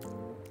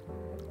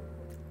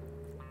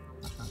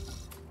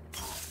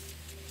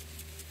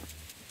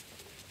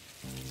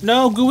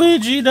 No,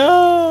 Luigi,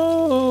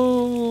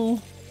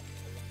 no!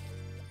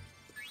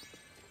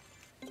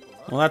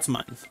 Well, that's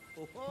mine.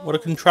 What a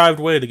contrived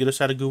way to get us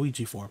out of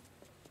Luigi form.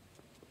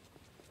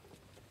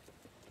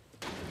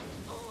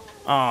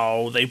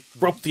 Oh, they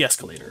broke the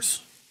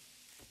escalators.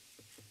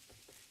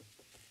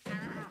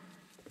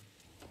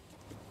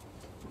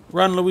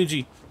 Run,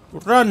 Luigi.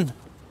 Run!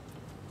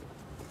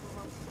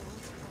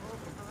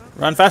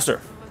 Run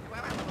faster.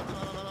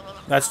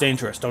 That's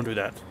dangerous. Don't do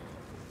that.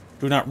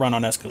 Do not run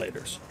on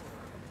escalators.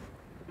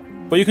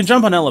 But you can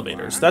jump on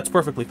elevators. That's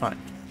perfectly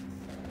fine.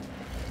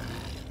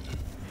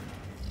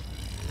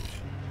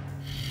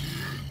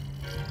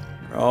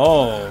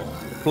 Oh,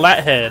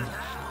 flathead.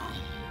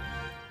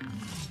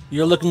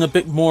 You're looking a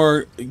bit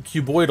more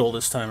cuboidal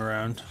this time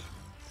around.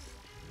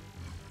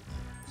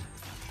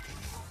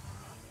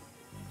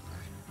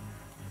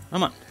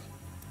 Come on.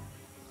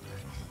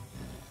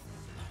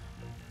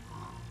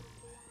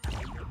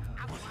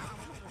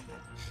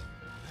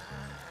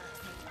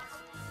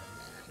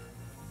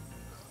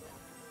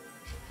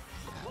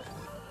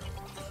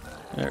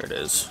 There it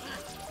is.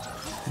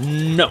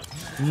 No.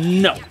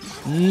 No.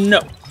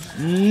 No.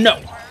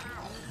 No.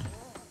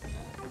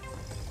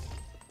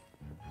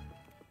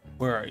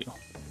 Where are you?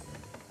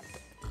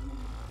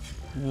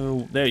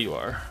 Oh, there you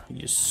are.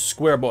 You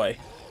square boy.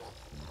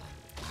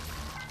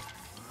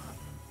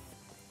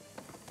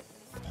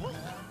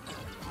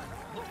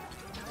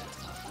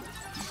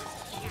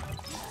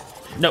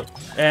 No.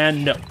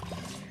 And no.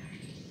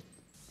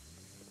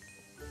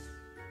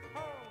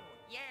 Oh,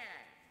 yeah.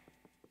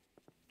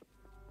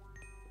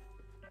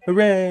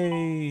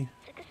 Hooray!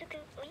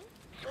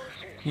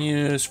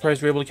 Yeah,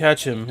 surprised we're able to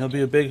catch him. He'll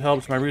be a big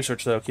help to my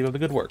research, though. Keep up the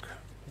good work.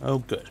 Oh,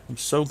 good. I'm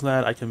so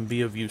glad I can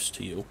be of use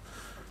to you.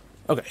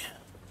 Okay.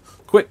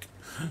 Quick!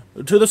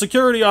 To the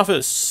security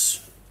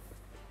office!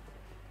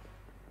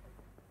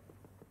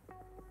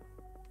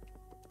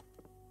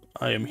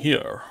 I am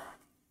here.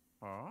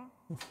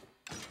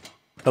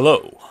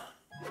 Hello.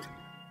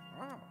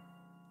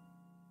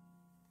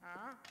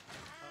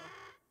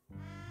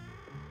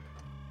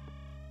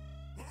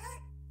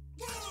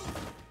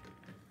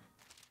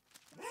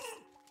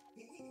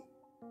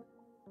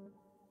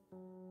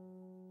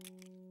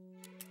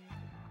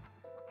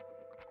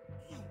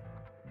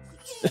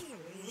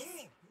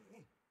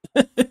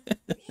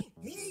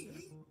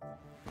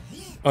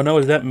 Oh no,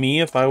 is that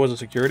me if I was a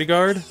security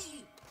guard?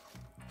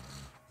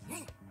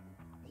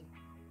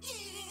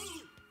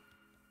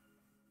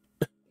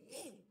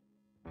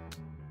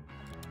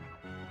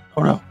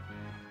 Oh no.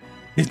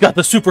 He's got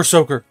the super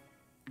soaker.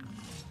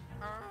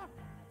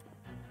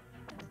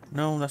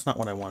 No, that's not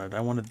what I wanted. I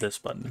wanted this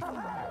button.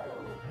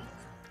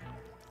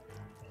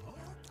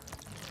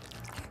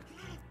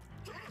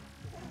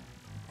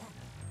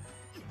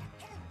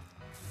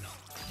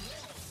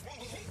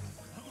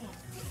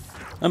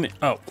 I mean,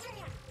 oh.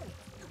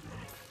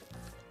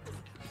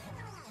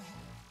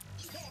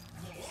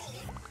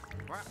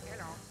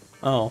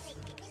 Oh.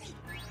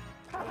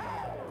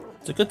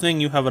 It's a good thing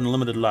you have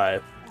unlimited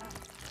life.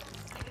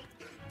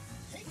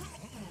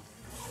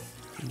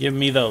 Give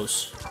me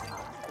those.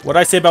 What'd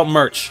I say about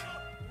merch?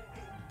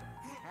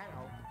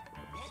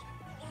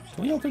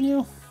 Can we open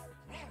you?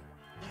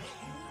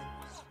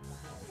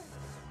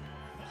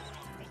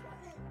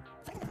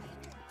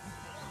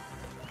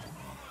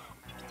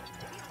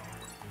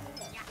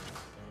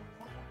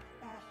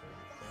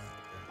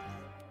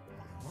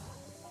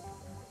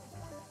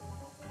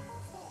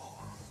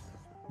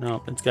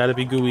 No, it's gotta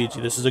be Luigi.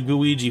 This is a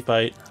Luigi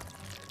fight.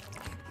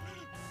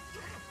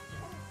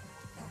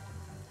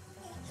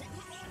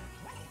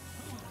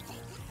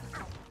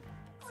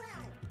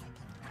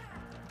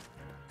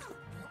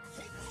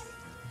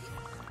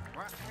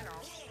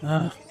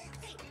 I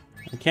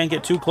can't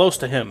get too close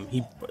to him.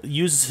 He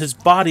uses his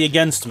body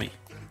against me.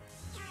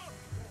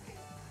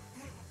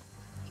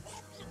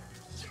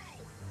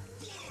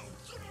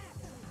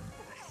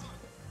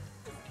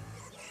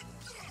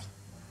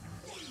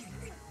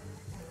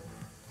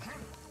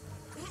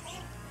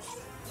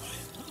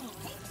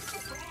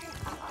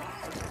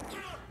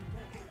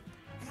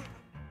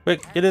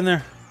 Quick, get in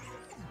there.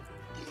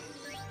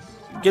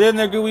 Get in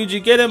there, Luigi.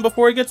 Get him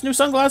before he gets new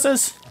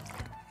sunglasses.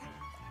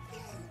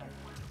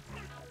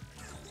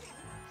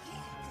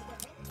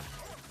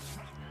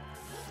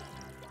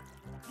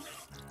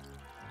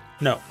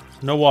 No.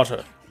 No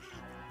water.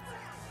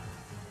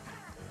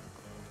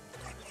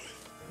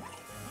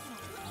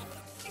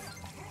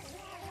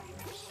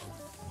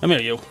 Come here,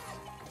 you.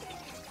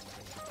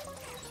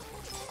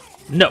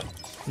 No.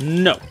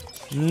 No.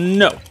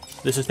 No.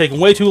 This is taking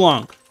way too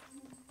long.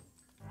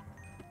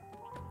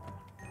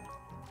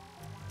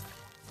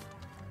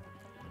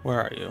 Where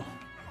are you?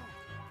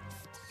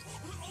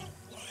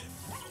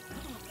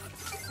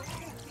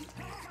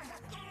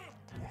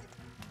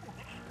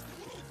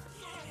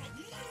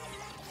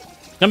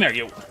 Come here,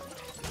 you.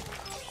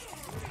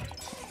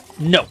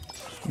 No.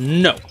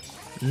 No.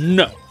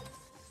 No. I'm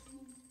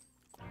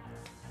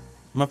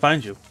gonna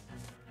find you.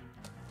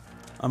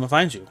 I'm gonna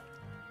find you.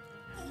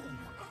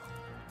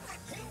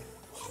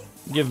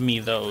 Give me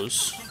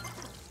those.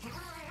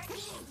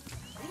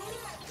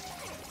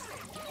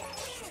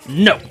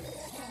 No.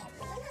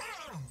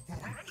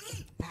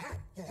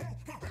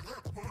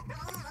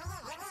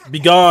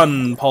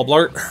 Begone, Paul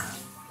Blart.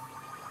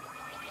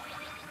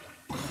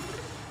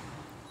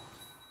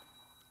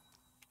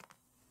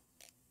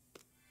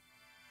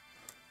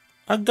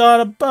 I got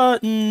a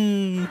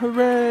button!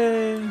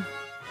 Hooray!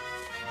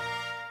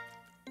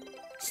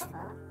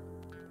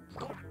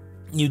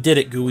 You did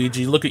it,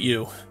 Luigi. Look at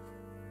you.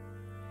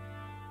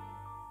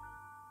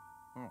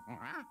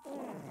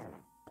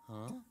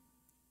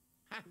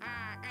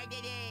 I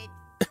did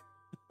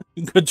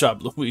it. Good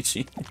job,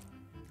 Luigi.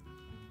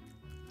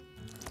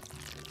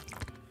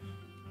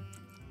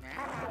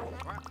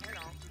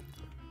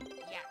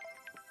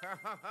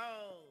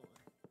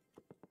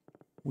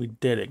 We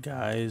did it,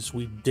 guys.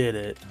 We did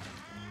it.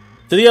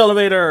 To the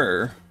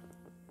elevator!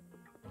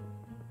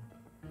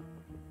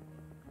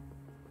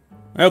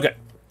 Okay.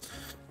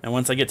 And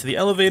once I get to the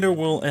elevator,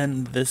 we'll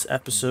end this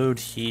episode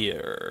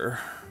here.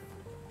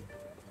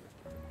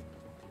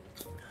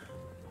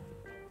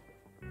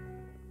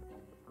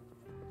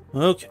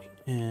 Okay.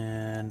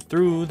 And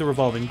through the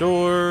revolving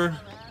door.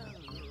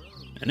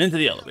 And into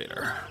the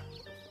elevator.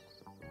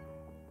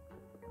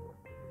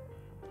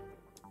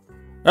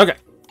 Okay.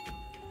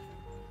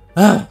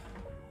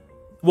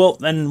 Well,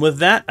 and with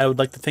that, I would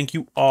like to thank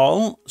you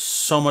all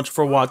so much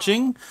for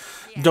watching.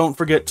 Don't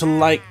forget to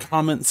like,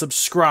 comment,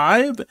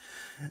 subscribe,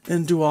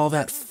 and do all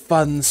that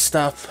fun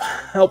stuff.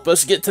 Help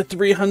us get to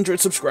 300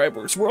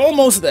 subscribers. We're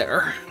almost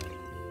there.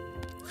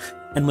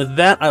 And with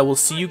that, I will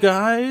see you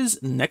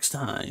guys next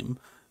time.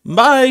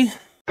 Bye!